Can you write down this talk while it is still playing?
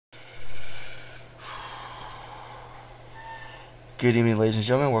Good evening, ladies and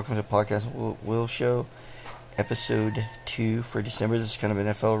gentlemen. Welcome to the Podcast Will Show, episode 2 for December. This is kind of an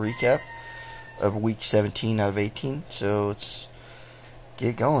NFL recap of week 17 out of 18. So let's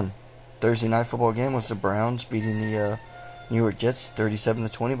get going. Thursday night football game was the Browns beating the New York Jets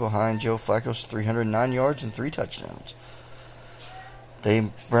 37-20 behind Joe Flacco's 309 yards and 3 touchdowns.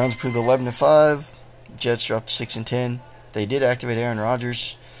 The Browns improved 11-5. Jets dropped 6-10. They did activate Aaron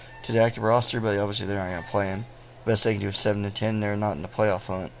Rodgers to the active roster, but obviously they're not going to play him. Best they can do is 7-10. They're not in the playoff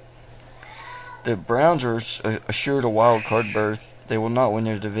hunt. The Browns are assured a wild card berth. They will not win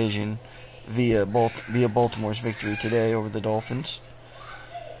their division via Baltimore's victory today over the Dolphins.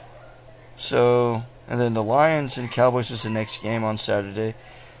 So, and then the Lions and Cowboys is the next game on Saturday.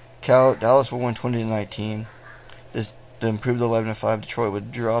 Dallas will win 20-19. This improved 11-5. Detroit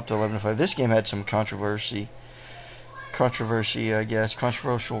would drop to 11-5. This game had some controversy, I guess.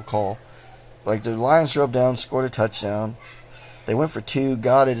 Controversial call. Like, the Lions drove down, scored a touchdown. They went for 2,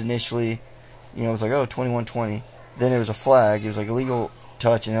 got it initially. It was like, 21-20. Then it was a flag. It was like a legal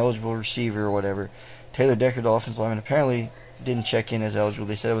touch, an eligible receiver or whatever. Taylor Decker, the offensive lineman, apparently didn't check in as eligible.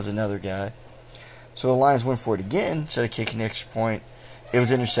 They said it was another guy. So the Lions went for it again instead of kicking the extra point. It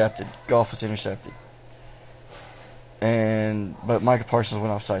was intercepted. Goff was intercepted. But Micah Parsons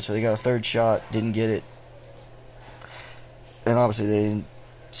went offside, so they got a third shot, didn't get it. And obviously they didn't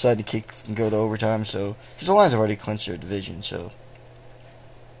decide to kick and go to overtime, so because the Lions have already clinched their division, so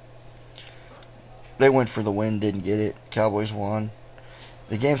they went for the win, didn't get it. Cowboys won.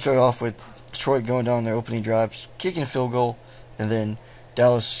 The game started off with Detroit going down their opening drives, kicking a field goal, and then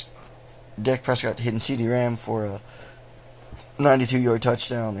Dallas, Dak Prescott hitting CeeDee Lamb for a 92-yard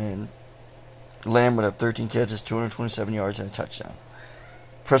touchdown, and Lamb would have 13 catches, 227 yards, and a touchdown.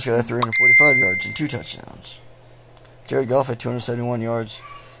 Prescott had 345 yards and 2 touchdowns. Jared Goff had 271 yards.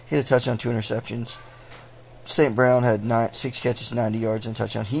 He had a touchdown, 2 interceptions. St. Brown had 6 catches, 90 yards, and a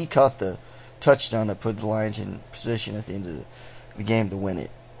touchdown. He caught the touchdown that put the Lions in position at the end of the game to win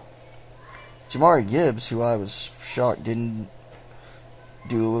it. Jamari Gibbs, who I was shocked didn't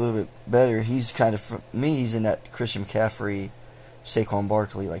do a little bit better, he's kind of, for me, he's in that Christian McCaffrey, Saquon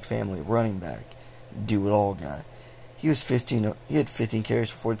Barkley like family running back, do-it-all guy. He had 15 carries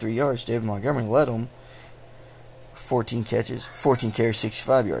for 43 yards. David Montgomery led him. 14 carries,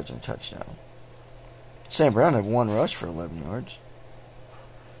 65 yards, and a touchdown. Sam Brown had 1 rush for 11 yards.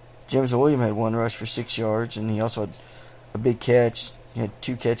 James Williams had 1 rush for 6 yards, and he also had a big catch. He had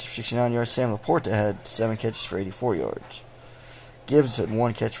 2 catches for 69 yards. Sam Laporta had 7 catches for 84 yards. Gibbs had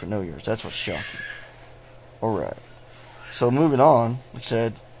 1 catch for no yards. That's what's shocking. Alright. So moving on, like I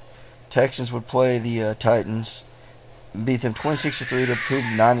said, Texans would play the Titans, beat them 26-3 to improve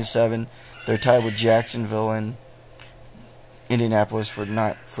 9-7. They're tied with Jacksonville and Indianapolis for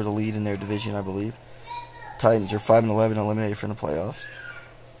the lead in their division, I believe. Titans are 5-11, eliminated from the playoffs.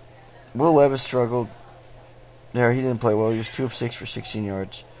 Will Levis struggled. There, he didn't play well. He was 2 of 6 for 16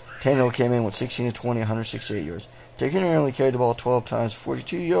 yards. Tannehill came in with 16-20, 168 yards. Derrick Henry only carried the ball 12 times,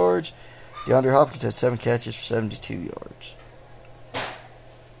 42 yards. DeAndre Hopkins had 7 catches for 72 yards.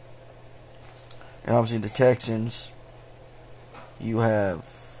 And obviously the Texans, you have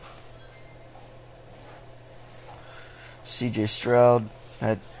C.J. Stroud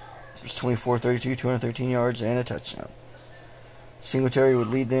had 24-32, 213 yards, and a touchdown. Singletary would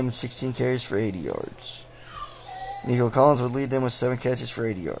lead them with 16 carries for 80 yards. Nico Collins would lead them with 7 catches for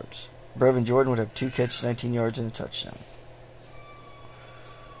 80 yards. Brevin Jordan would have 2 catches, 19 yards, and a touchdown.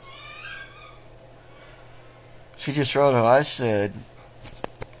 C.J. Stroud, who I said,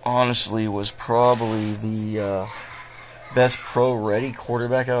 honestly, was probably the best pro-ready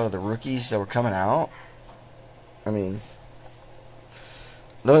quarterback out of the rookies that were coming out. I mean,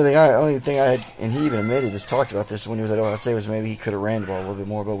 the only thing I had, and he even admitted, just talked about this when he was at Ohio State, was maybe he could have ran the ball a little bit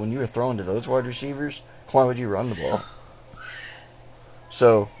more. But when you were throwing to those wide receivers, why would you run the ball?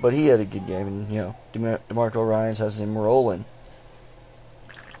 So, but he had a good game, and DeMarco Ryans has him rolling.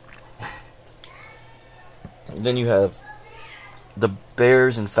 And then you have the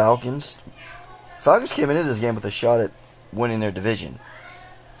Bears and Falcons. Falcons came into this game with a shot at winning their division.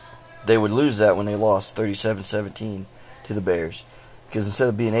 They would lose that when they lost 37-17 to the Bears. Because instead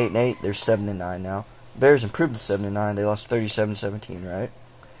of being 8-8, they're 7-9 now. Bears improved to 7-9. They lost 37-17, right?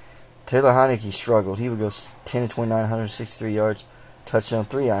 Taylor Heinicke struggled. He would go 10-29, 163 yards, touchdown,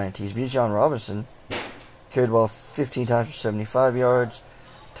 3 INTs. Bijan Robinson carried the ball 15 times for 75 yards.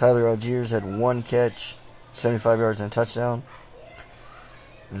 Tyler Algiers had 1 catch, 75 yards, and a touchdown.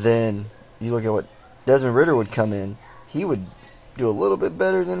 Then you look at what Desmond Ridder would come in. He would do a little bit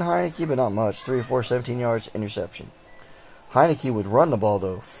better than Heinicke, but not much. 3 of 4, 17 yards, interception. Heinicke would run the ball,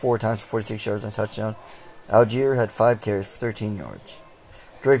 though, 4 times for 46 yards and a touchdown. Algier had 5 carries for 13 yards.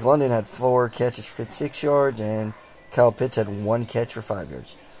 Drake London had 4 catches for 56 yards, and Kyle Pitts had 1 catch for 5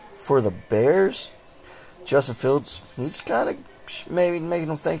 yards. For the Bears, Justin Fields, he's kind of maybe making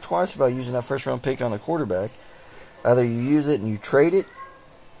them think twice about using that first-round pick on a quarterback. Either you use it and you trade it,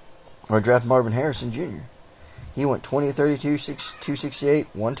 or draft Marvin Harrison Jr. He went 20-32, 268,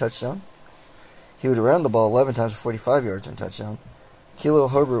 1 touchdown. He would run the ball 11 times for 45 yards and a touchdown. Khalil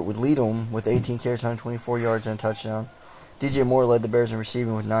Herbert would lead him with 18 carries, 124 yards and a touchdown. DJ Moore led the Bears in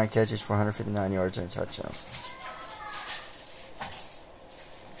receiving with 9 catches for 159 yards and a touchdown.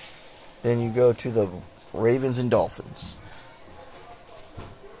 Then you go to the Ravens and Dolphins.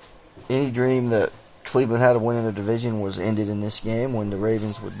 Any dream that Cleveland had of winning the division was ended in this game when the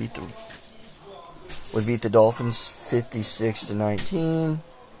Ravens would beat the Dolphins 56-19.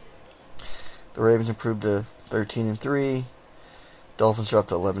 The Ravens improved to 13-3. Dolphins dropped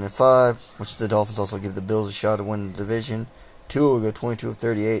to 11-5, which the Dolphins also give the Bills a shot to win the division. Tua would go 22 of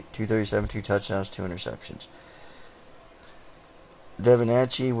 38, 237, 2 touchdowns, 2 interceptions. Devin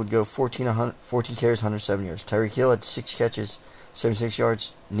Atchie would go 14 carries, 107 yards. Tyreek Hill had 6 catches, 76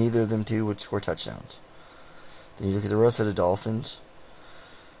 yards. Neither of them two would score touchdowns. Then you look at the rest of the Dolphins.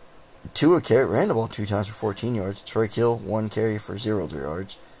 Tua ran the ball 2 times for 14 yards. Tyreek Hill, 1 carry for 0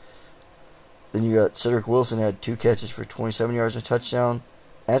 yards. Then you got Cedric Wilson had 2 catches for 27 yards and a touchdown.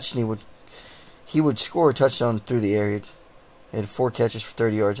 Atchie would score a touchdown through the air. He had 4 catches for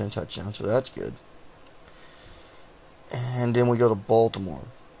 30 yards and a touchdown, so that's good. And then we go to Baltimore.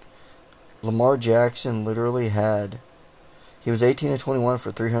 Lamar Jackson literally he was 18-21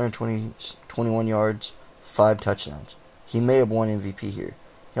 for 321 yards, 5 touchdowns. He may have won MVP here.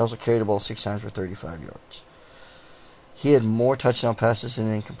 He also carried the ball 6 times for 35 yards. He had more touchdown passes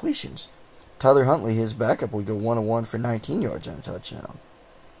than incompletions. Tyler Huntley, his backup, would go 1-1 for 19 yards and a touchdown.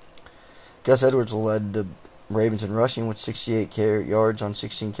 Gus Edwards led the Ravens in rushing with 68 yards on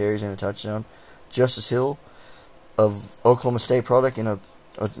 16 carries and a touchdown. Justice Hill of Oklahoma State product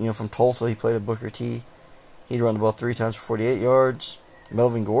from Tulsa, he played at Booker T. He'd run the ball 3 times for 48 yards.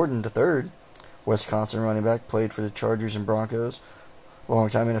 Melvin Gordon, the third, Wisconsin running back, played for the Chargers and Broncos.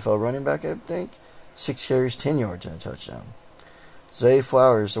 Long-time NFL running back, I think. 6 carries, 10 yards and a touchdown. Zay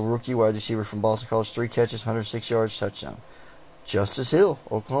Flowers, a rookie wide receiver from Boston College, 3 catches, 106 yards, touchdown. Justice Hill,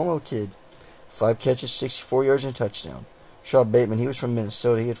 Oklahoma kid, 5 catches, 64 yards, and a touchdown. Rashad Bateman, he was from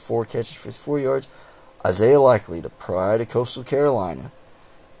Minnesota. He had 4 catches, 54 yards. Isaiah Likely, the pride of Coastal Carolina,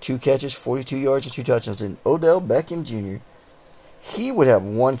 2 catches, 42 yards, and 2 touchdowns. And Odell Beckham Jr., he would have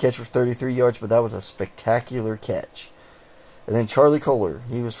 1 catch for 33 yards, but that was a spectacular catch. And then Charlie Kohler,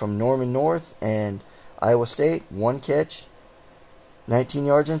 he was from Norman North and Iowa State, 1 catch, 19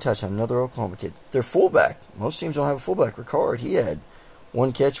 yards and a touchdown. Another Oklahoma kid. Their fullback, most teams don't have a fullback. Ricard, he had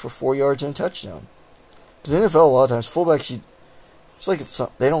 1 catch for 4 yards and a touchdown. Because in the NFL, a lot of times, fullbacks,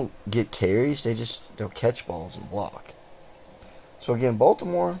 they don't get carries. They'll catch balls and block. So again,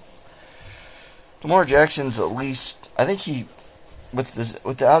 Baltimore, Lamar Jackson's at least, I think with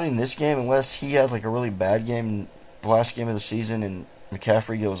the outing this game, unless he has like a really bad game, the last game of the season, and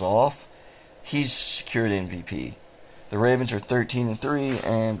McCaffrey goes off, he's secured MVP. The Ravens are 13-3,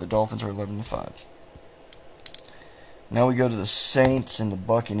 and the Dolphins are 11-5. Now we go to the Saints and the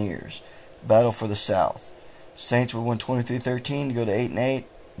Buccaneers. Battle for the South. Saints would win 23-13 to go to 8-8.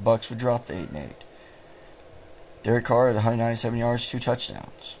 Bucs would drop to 8-8. Derek Carr had 197 yards, 2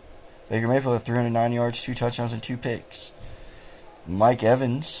 touchdowns. Baker Mayfield had 309 yards, 2 touchdowns, and 2 picks. Mike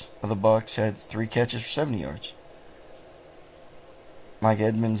Evans of the Bucs had 3 catches for 70 yards. Mike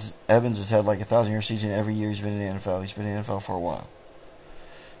Evans has had like a 1,000-yard season every year he's been in the NFL. He's been in the NFL for a while.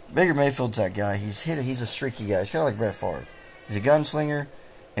 Baker Mayfield's that guy. He's a streaky guy. He's kind of like Brett Favre. He's a gunslinger,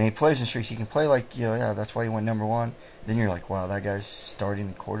 and he plays in streaks. He can play like, that's why he went number 1. Then you're like, wow, that guy's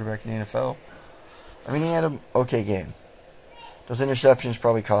starting quarterback in the NFL. I mean, he had an okay game. Those interceptions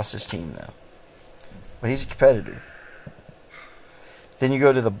probably cost his team, though. But he's a competitor. Then you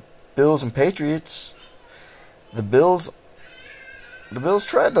go to the Bills and Patriots. The Bills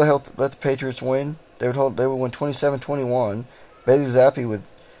tried to let the Patriots win. They would win 27-21. Bailey Zappi would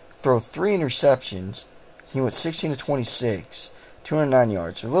throw 3 interceptions. He went 16-26, 209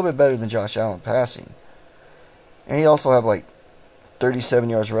 yards. A little bit better than Josh Allen passing. And he also had like 37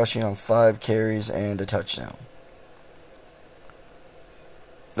 yards rushing on 5 carries and a touchdown.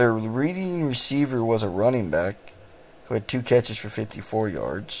 Their leading receiver was a running back who had 2 catches for 54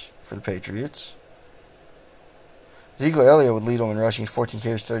 yards for the Patriots. Ezekiel Elliott would lead them in rushing, 14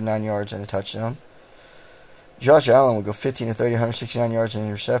 carries, 39 yards, and a touchdown. Josh Allen would go 15-30, 169 yards and an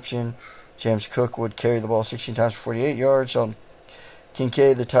interception. James Cook would carry the ball 16 times for 48 yards.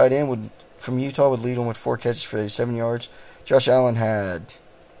 Kincaid, the tight end, would from Utah would lead them with 4 catches for 87 yards. Josh Allen had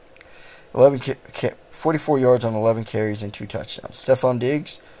 44 yards on 11 carries and 2 touchdowns. Stephon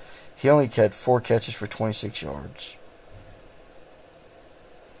Diggs, he only had 4 catches for 26 yards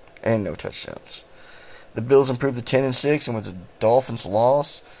and no touchdowns. The Bills improved to 10-6, and with the Dolphins'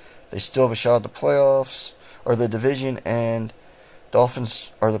 loss, they still have a shot at the playoffs or the division. And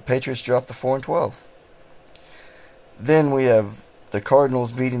the Patriots dropped to 4-12. Then we have the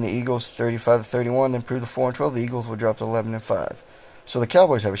Cardinals beating the Eagles 35-31, improved to 4-12. The Eagles would drop to 11-5. So the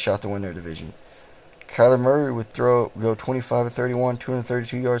Cowboys have a shot to win their division. Kyler Murray would go 25-31,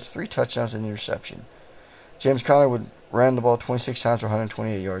 232 yards, 3 touchdowns and interception. James Conner would ran the ball 26 times for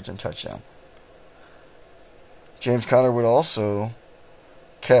 128 yards and touchdown. James Conner would also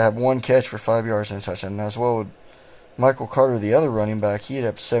have 1 catch for 5 yards and a touchdown. And as well would Michael Carter, the other running back. He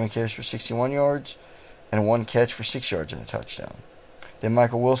had 7 catches for 61 yards and 1 catch for 6 yards and a touchdown. Then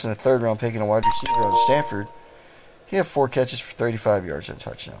Michael Wilson, a third-round pick and a wide receiver out of Stanford, he had 4 catches for 35 yards and a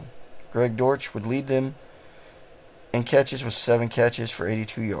touchdown. Greg Dortch would lead them in catches with 7 catches for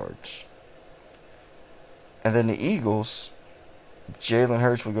 82 yards. And then the Eagles, Jalen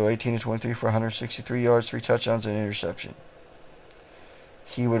Hurts would go 18-23 for 163 yards, 3 touchdowns, and an interception.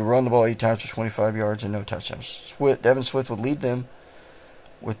 He would run the ball 8 times for 25 yards and no touchdowns. Devin Swift would lead them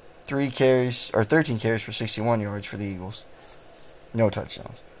with 13 carries for 61 yards for the Eagles. No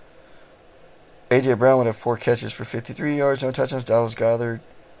touchdowns. A.J. Brown would have 4 catches for 53 yards, no touchdowns. Dallas Goedert,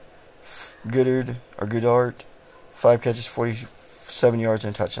 5 catches, 47 yards,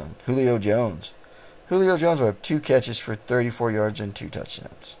 and a touchdown. Julio Jones would have 2 catches for 34 yards and 2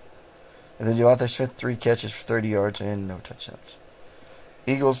 touchdowns. And then Devontae Smith, 3 catches for 30 yards and no touchdowns.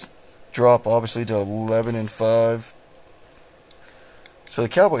 Eagles drop, obviously, to 11-5. So the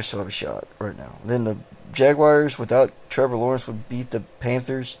Cowboys still have a shot right now. Then the Jaguars, without Trevor Lawrence, would beat the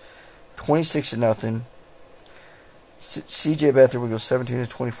Panthers 26-0. C.J. Beathard would go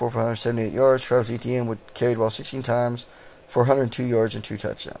 17-24 for 178 yards. Travis Etienne would carry the ball 16 times for 102 yards and 2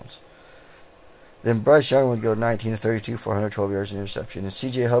 touchdowns. Then Bryce Young would go 19-32 for 112 yards and interception. And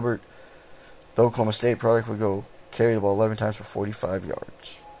C.J. Hubbard, the Oklahoma State product, would go carry the ball 11 times for 45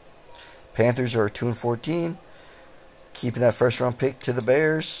 yards. Panthers are 2-14, keeping that first-round pick to the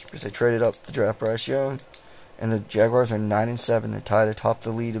Bears because they traded up to draft Bryce Young. And the Jaguars are 9-7 and tied atop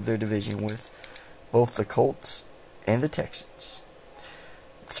the lead of their division with both the Colts and the Texans.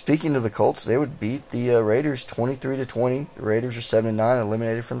 Speaking of the Colts, they would beat the Raiders 23-20. The Raiders are 7-9,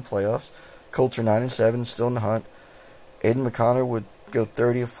 eliminated from the playoffs. Colts are 9-7, still in the hunt. Aiden McConnell would go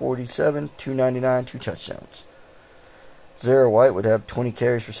 30-47, 299, 2 touchdowns. Zara White would have 20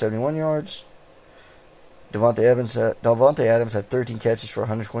 carries for 71 yards. Davante Adams had 13 catches for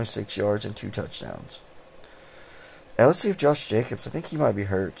 126 yards and 2 touchdowns. Now let's see if Josh Jacobs, I think he might be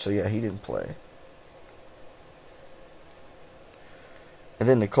hurt, so yeah, he didn't play. And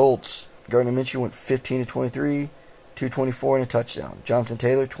then the Colts, Gardner Minshew went 15-23, 224 and a touchdown. Jonathan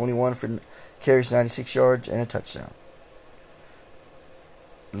Taylor, 21 for carries, 96 yards and a touchdown.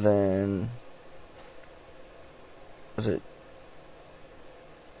 Then, was it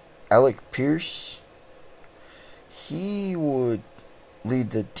Alec Pierce? He would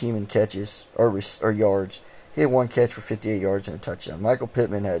lead the team in catches or yards. He had 1 catch for 58 yards and a touchdown. Michael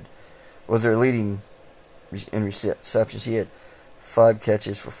Pittman was their leading in receptions. He had 5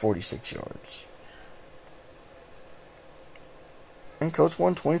 catches for 46 yards. And Colts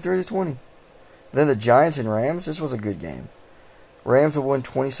won 23-20. Then the Giants and Rams. This was a good game. Rams would win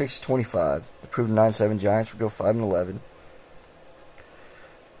 26-25. The proven 9-7 Giants would go 5-11.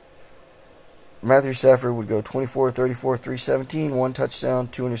 Matthew Stafford would go 24-34, 317, 1 touchdown,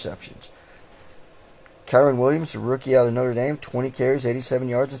 2 interceptions. Kyron Williams, the rookie out of Notre Dame, 20 carries, 87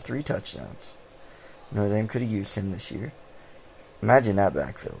 yards, and 3 touchdowns. Notre Dame could have used him this year. Imagine that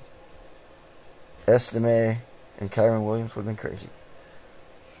backfield. Estime and Kyron Williams would have been crazy.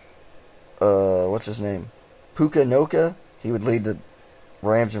 What's his name? Puka Nacua. He would lead the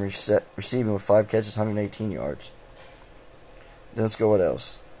Rams in receiving with 5 catches, 118 yards. Then let's go what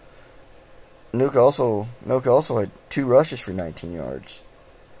else. Nacua also had 2 rushes for 19 yards.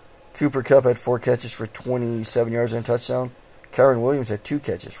 Cooper Kupp had 4 catches for 27 yards and a touchdown. Kyron Williams had 2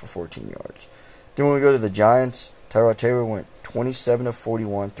 catches for 14 yards. Then when we go to the Giants, Tyrod Taylor went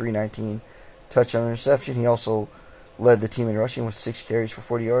 27-41, 319, touchdown interception. He also led the team in rushing with 6 carries for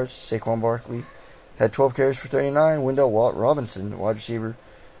 40 yards. Saquon Barkley had 12 carries for 39. Wendell Robinson, wide receiver,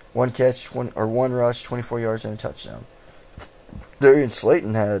 1 rush, 24 yards and a touchdown. Darius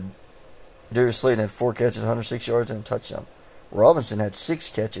Slayton had 4 catches, 106 yards and a touchdown. Robinson had 6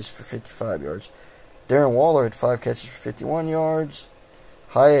 catches for 55 yards. Darren Waller had 5 catches for 51 yards.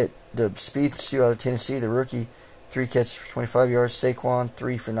 Hyatt The speedster out of Tennessee, the rookie, 3 catches for 25 yards. Saquon,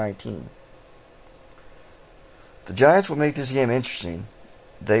 3 for 19. The Giants would make this game interesting.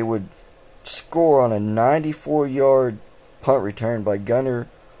 They would score on a 94-yard punt return by Gunnar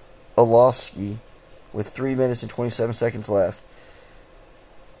Olszewski with 3 minutes and 27 seconds left.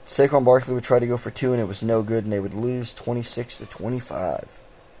 Saquon Barkley would try to go for 2, and it was no good, and they would lose 26-25.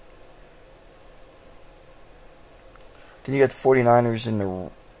 Then you got the 49ers and the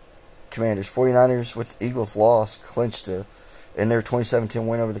Commanders. 49ers, with Eagles' loss, clinched in their 2017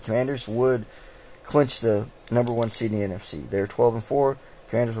 win over the Commanders, would clinch the number 1 seed in the NFC. They are 12-4.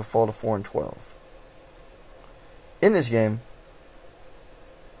 Commanders would fall to 4-12. In this game,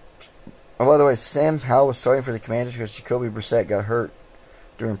 oh, by the way, Sam Howell was starting for the Commanders because Jacoby Brissett got hurt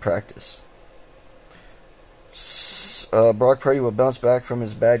during practice. Brock Purdy will bounce back from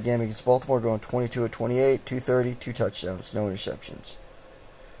his bad game against Baltimore, going 22 of 28, 230, 2 touchdowns, no interceptions.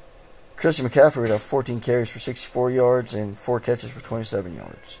 Christian McCaffrey would have 14 carries for 64 yards and 4 catches for 27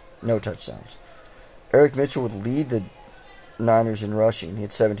 yards, no touchdowns. Eric Mitchell would lead the Niners in rushing. He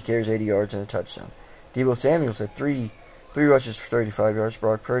had 70 carries, 80 yards, and a touchdown. Deebo Samuels had 3 rushes for 35 yards.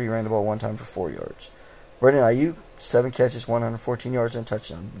 Brock Purdy ran the ball 1 time for 4 yards. Brandon Ayuk, 7 catches, 114 yards, and a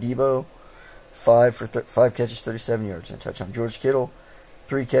touchdown. Deebo, 5 catches, 37 yards, and a touchdown. George Kittle,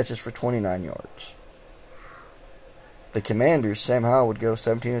 3 catches for 29 yards. The Commanders, Sam Howell would go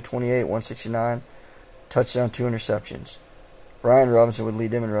 17 of 28, 169, touchdown, 2 interceptions. Brian Robinson would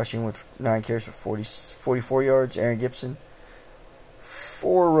lead them in rushing with 9 carries for 44 yards. Aaron Gibson,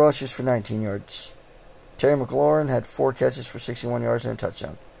 4 rushes for 19 yards. Terry McLaurin had 4 catches for 61 yards and a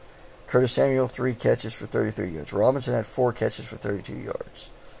touchdown. Curtis Samuel, 3 catches for 33 yards. Robinson had 4 catches for 32 yards.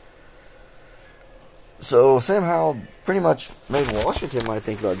 So Sam Howell pretty much made Washington might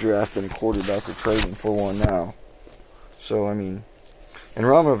think about drafting a quarterback or trading for one now. So, I mean, and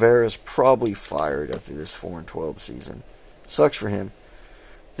Ron Rivera is probably fired after this 4-12 season. Sucks for him.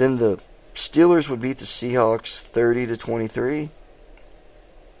 Then the Steelers would beat the Seahawks 30-23.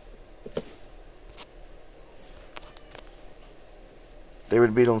 They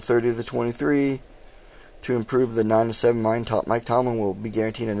would beat them 30-23 to improve the 9-7. Mike Tomlin will be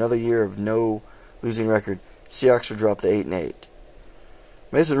guaranteed another year of no losing record. Seahawks would drop to 8-8.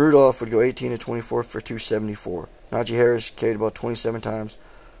 Mason Rudolph would go 18-24 for 274. Najee Harris carried the ball 27 times,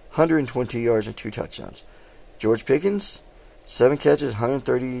 122 yards and 2 touchdowns. George Pickens, 7 catches,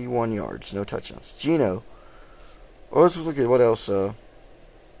 131 yards, no touchdowns. Geno, let's look at what else.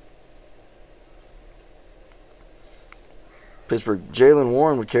 Pittsburgh, Jaylen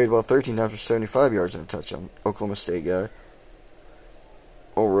Warren would carry the ball 13 times for 75 yards and a touchdown. Oklahoma State guy.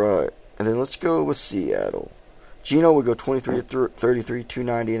 Alright, and then let's go with Seattle. Geno would go 23-33,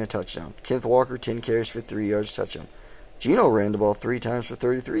 290 and a touchdown. Kenneth Walker, 10 carries for 3 yards, touchdown. Geno ran the ball 3 times for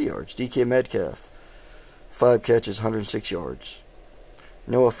 33 yards. DK Metcalf, 5 catches, 106 yards.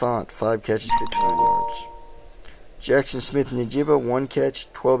 Noah Fant, 5 catches, 59 yards. Jackson Smith-Njigba, 1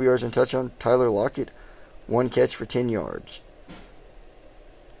 catch, 12 yards and touchdown. Tyler Lockett, 1 catch for 10 yards.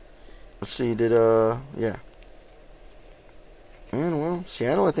 Let's see, yeah. And, well,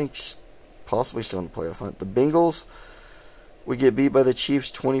 Seattle, I think, possibly still in the playoff hunt. The Bengals would get beat by the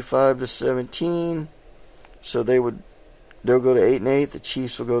Chiefs 25-17. So they'll go to 8-8. The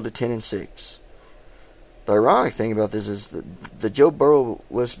Chiefs will go to 10-6. The ironic thing about this is that the Joe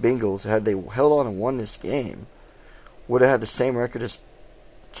Burrow-less Bengals, had they held on and won this game, would have had the same record as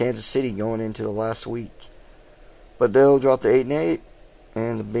Kansas City going into the last week. But they'll drop to 8-8,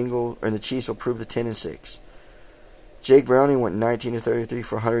 and the Chiefs will prove to 10-6. Jake Browning went 19-33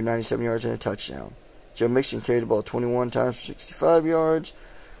 for 197 yards and a touchdown. Joe Mixon carried the ball 21 times for 65 yards.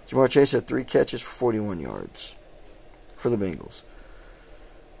 Jamar Chase had 3 catches for 41 yards for the Bengals.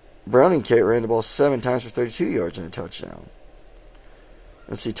 Browning ran the ball 7 times for 32 yards and a touchdown.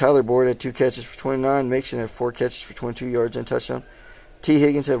 Let's see, Tyler Boyd had 2 catches for 29. Mixon had 4 catches for 22 yards and a touchdown. T.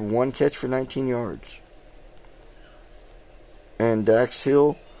 Higgins had 1 catch for 19 yards. And Dax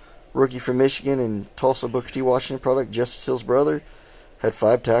Hill, rookie from Michigan and Tulsa Booker T. Washington product, Justice Hill's brother, had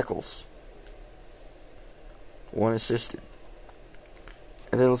 5 tackles. 1 assisted.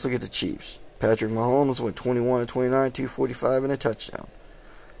 And then let's look at the Chiefs. Patrick Mahomes went 21-29, 245 and a touchdown.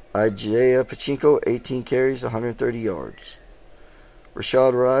 Isaiah Pacheco, 18 carries, 130 yards.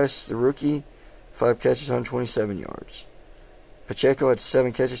 Rashad Rice, the rookie, 5 catches, 127 yards. Pacheco had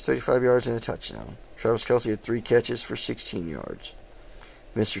 7 catches, 35 yards and a touchdown. Travis Kelce had 3 catches for 16 yards.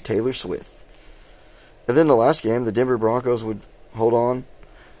 Mr. Taylor Swift. And then the last game, the Denver Broncos would hold on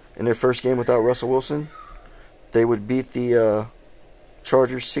in their first game without Russell Wilson. They would beat the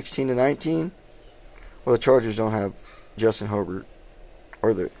Chargers 16-19. Well, the Chargers don't have Justin Herbert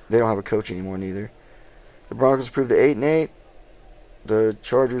or they don't have a coach anymore neither. The Broncos improved to 8-8. The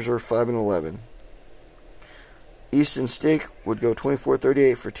Chargers are 5-11. Easton Stick would go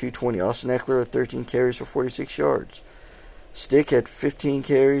 24-38 for 220. Austin Eckler had 13 carries for 46 yards. Stick had 5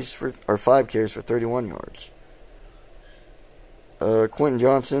 carries for 31 yards. Quentin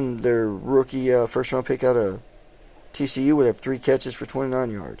Johnson, their rookie first-round pick out of TCU, would have 3 catches for 29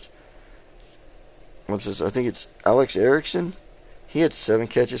 yards. What's this? I think it's Alex Erickson. He had 7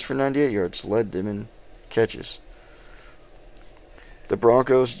 catches for 98 yards, led them in catches. The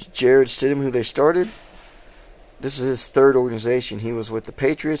Broncos, Jared Stidham, who they started, this is his 3rd organization. He was with the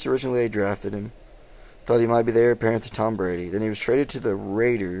Patriots. Originally, they drafted him. Thought he might be the heir apparent to Tom Brady. Then he was traded to the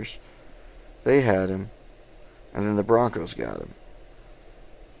Raiders. They had him. And then the Broncos got him.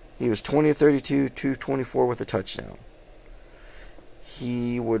 He was 20-32, 224 with a touchdown.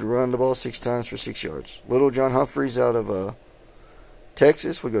 He would run the ball 6 times for 6 yards. Little John Humphreys out of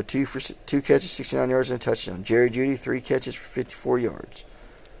Texas would go 2 catches, 69 yards, and a touchdown. Jerry Jeudy, 3 catches for 54 yards.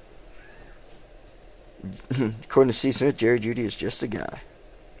 According to Steve Smith, Jerry Jeudy is just a guy.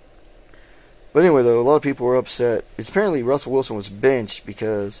 But anyway, though, a lot of people were upset. It's apparently Russell Wilson was benched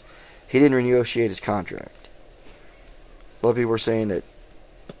because he didn't renegotiate his contract. A lot of people were saying that,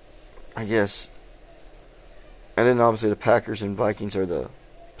 I guess, and then obviously the Packers and Vikings are the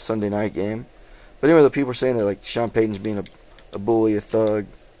Sunday night game. But anyway, the people were saying that like Sean Payton's being a bully, a thug,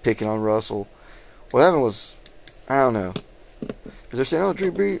 picking on Russell. What happened was, I don't know. Because they're saying, oh,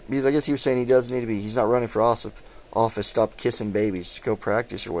 Drew Brees, because I guess he was saying he doesn't need to be, he's not running for office, stop kissing babies, go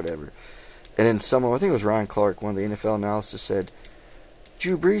practice or whatever. And then someone, I think it was Ryan Clark, one of the NFL analysts, said,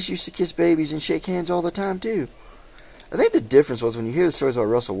 Drew Brees used to kiss babies and shake hands all the time too. I think the difference was when you hear the stories about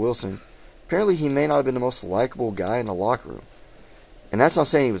Russell Wilson, apparently he may not have been the most likable guy in the locker room. And that's not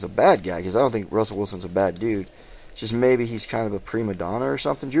saying he was a bad guy, because I don't think Russell Wilson's a bad dude. It's just maybe he's kind of a prima donna or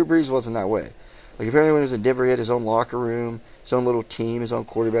something. Drew Brees wasn't that way. Like apparently when he was in Denver, he had his own locker room, his own little team, his own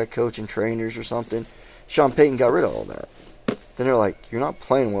quarterback coach and trainers or something. Sean Payton got rid of all that. Then they're like, you're not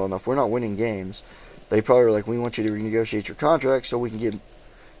playing well enough. We're not winning games. They probably were like, we want you to renegotiate your contract so we can get,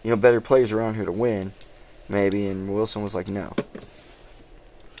 better players around here to win, maybe. And Wilson was like, no.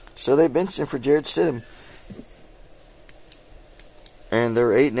 So they benched him for Jared Stidham. And they're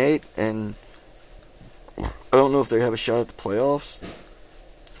 8-8, and I don't know if they have a shot at the playoffs,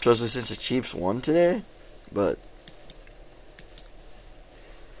 especially since the Chiefs won today. But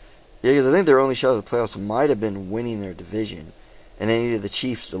yeah, because I think their only shot at the playoffs might have been winning their division, and they needed the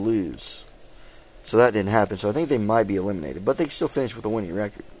Chiefs to lose. So that didn't happen. So I think they might be eliminated, but they can still finish with a winning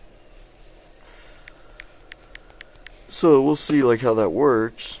record. So we'll see how that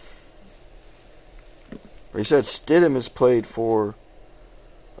works. Like I said, Stidham has played for,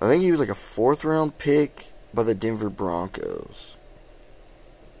 I think he was like a 4th round pick by the Denver Broncos.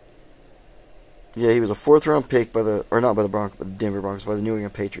 Yeah, he was a 4th round pick by the Denver Broncos, by the New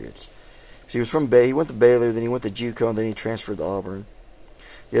England Patriots. So he was from he went to Baylor, then he went to JUCO, and then he transferred to Auburn.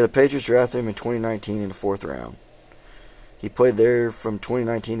 Yeah, the Patriots drafted him in 2019 in the 4th round. He played there from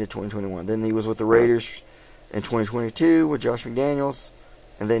 2019 to 2021. Then he was with the Raiders in 2022 with Josh McDaniels,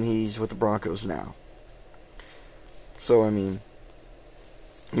 and then he's with the Broncos now. So, he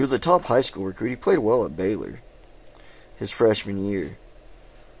was a top high school recruit. He played well at Baylor his freshman year.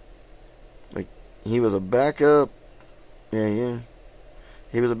 He was a backup. Yeah.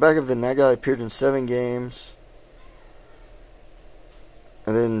 He was a backup, then that guy appeared in 7 games.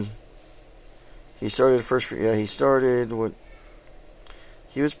 And then he started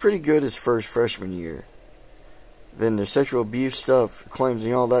he was pretty good his first freshman year. Then the sexual abuse stuff, claims,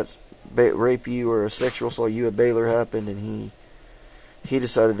 that's rape you or a sexual assault you at Baylor happened, and he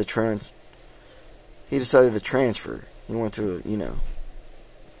decided to transfer. He went to,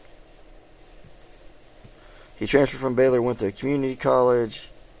 he transferred from Baylor, went to community college,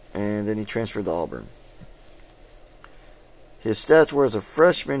 and then he transferred to Auburn. His stats were as a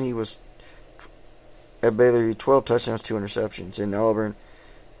freshman, he was at Baylor, he had 12 touchdowns, 2 interceptions. In Auburn,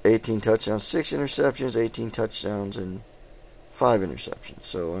 18 touchdowns, 6 interceptions, 18 touchdowns, and 5 interceptions.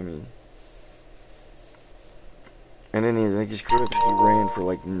 So, and then his career, he ran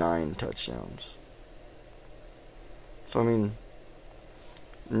for 9 touchdowns. So,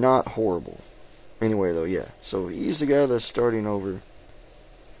 not horrible. Anyway, though, yeah. So, he's the guy that's starting over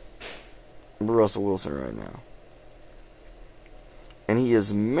Russell Wilson right now. And he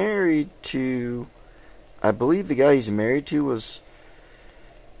is married to, I believe the guy he's married to let's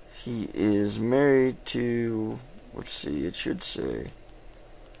see, it should say,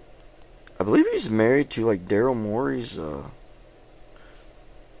 I believe he's married to, Daryl Morey's,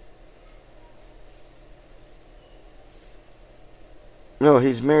 No,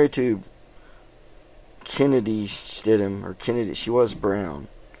 he's married to Kennedy Stidham, or Kennedy. She was Brown.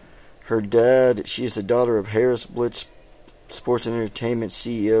 Her dad, she is the daughter of Harris Blitz Sports and Entertainment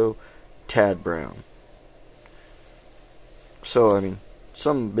CEO Tad Brown. So, I mean,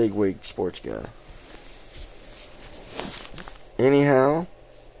 some bigwig sports guy. Anyhow,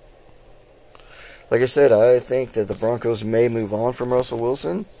 like I said, I think that the Broncos may move on from Russell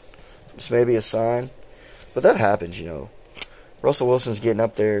Wilson. This may be a sign. But that happens, you know. Russell Wilson's getting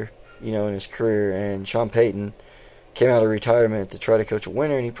up there, you know, in his career, and Sean Payton came out of retirement to try to coach a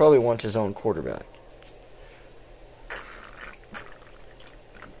winner, and he probably wants his own quarterback.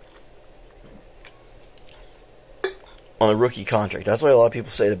 On a rookie contract. That's why a lot of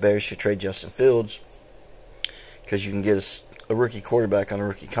people say the Bears should trade Justin Fields, because you can get a rookie quarterback on a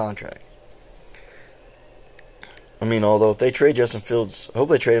rookie contract. I mean, although if they trade Justin Fields, I hope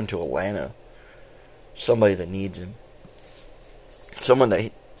they trade him to Atlanta. Somebody that needs him. Someone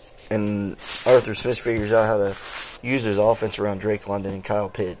that, and Arthur Smith figures out how to use his offense around Drake London and Kyle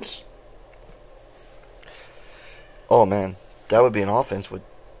Pitts. Oh man, that would be an offense with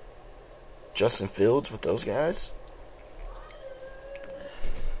Justin Fields with those guys.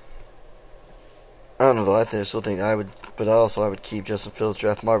 I don't know though. I still think I would, but I would keep Justin Fields,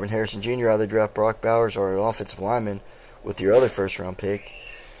 draft Marvin Harrison Jr. Either draft Brock Bowers or an offensive lineman with your other first round pick,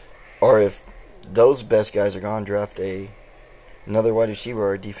 or if those best guys are gone, draft another wide receiver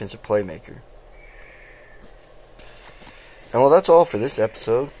or a defensive playmaker. And well, that's all for this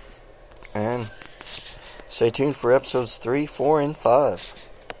episode. And stay tuned for episodes 3, 4, and 5.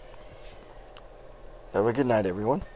 Have a good night, everyone.